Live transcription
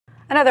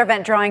Another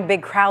event drawing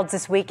big crowds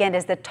this weekend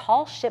is the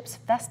Tall Ships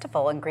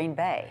Festival in Green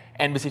Bay.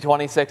 NBC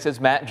 26's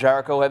Matt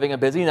Jarko having a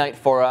busy night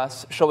for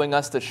us, showing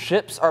us the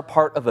ships are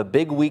part of a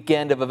big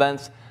weekend of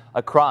events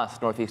across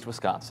northeast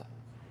Wisconsin.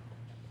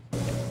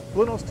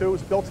 Bluenose 2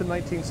 was built in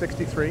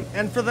 1963.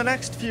 And for the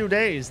next few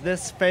days,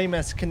 this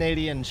famous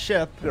Canadian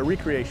ship, A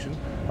recreation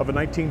of a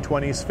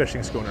 1920s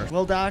fishing schooner.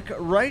 will dock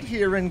right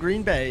here in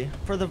Green Bay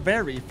for the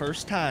very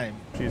first time.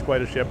 She's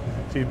quite a ship.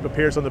 She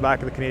appears on the back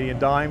of the Canadian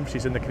dime.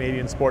 She's in the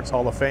Canadian Sports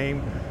Hall of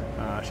Fame.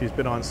 She's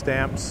been on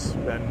stamps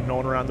and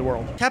known around the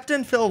world.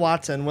 Captain Phil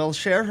Watson will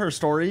share her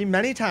story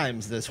many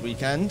times this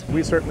weekend.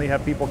 We certainly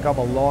have people come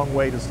a long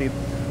way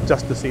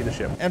just to see the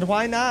ship. And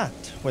why not?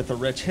 With a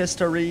rich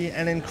history,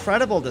 an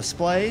incredible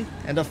display,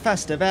 and a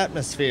festive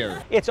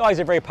atmosphere. It's always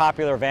a very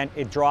popular event.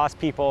 It draws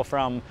people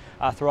from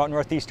throughout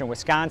northeastern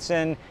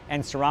Wisconsin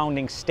and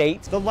surrounding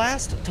states. The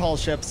last Tall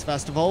Ships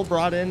Festival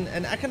brought in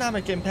an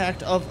economic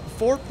impact of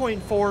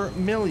 $4.4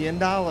 million.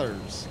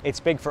 It's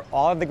big for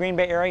all of the Green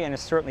Bay area, and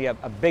it's certainly a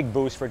big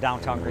boost for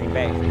downtown Green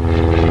Bay.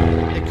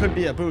 It could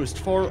be a boost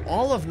for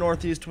all of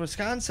northeast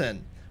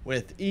Wisconsin.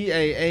 With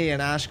EAA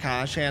in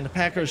Oshkosh and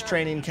Packers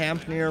training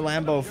camp near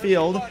Lambeau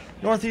Field,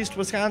 northeast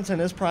Wisconsin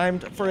is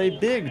primed for a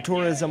big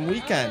tourism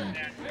weekend.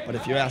 But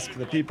if you ask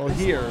the people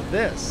here,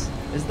 this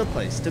is the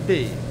place to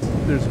be.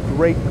 There's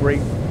great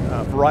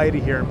variety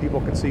here, and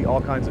people can see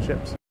all kinds of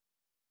ships.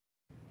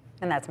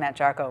 And that's Matt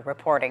Jarko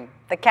reporting.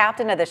 The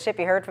captain of the ship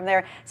you heard from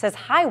there says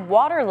high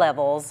water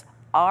levels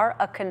are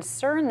a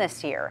concern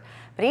this year.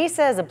 But he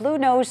says the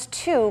Bluenose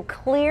 2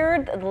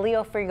 cleared the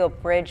Leo Frigo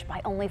Bridge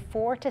by only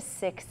 4 to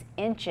 6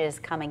 inches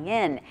coming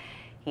in.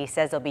 He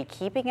says they'll be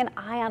keeping an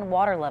eye on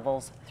water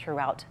levels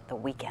throughout the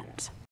weekend.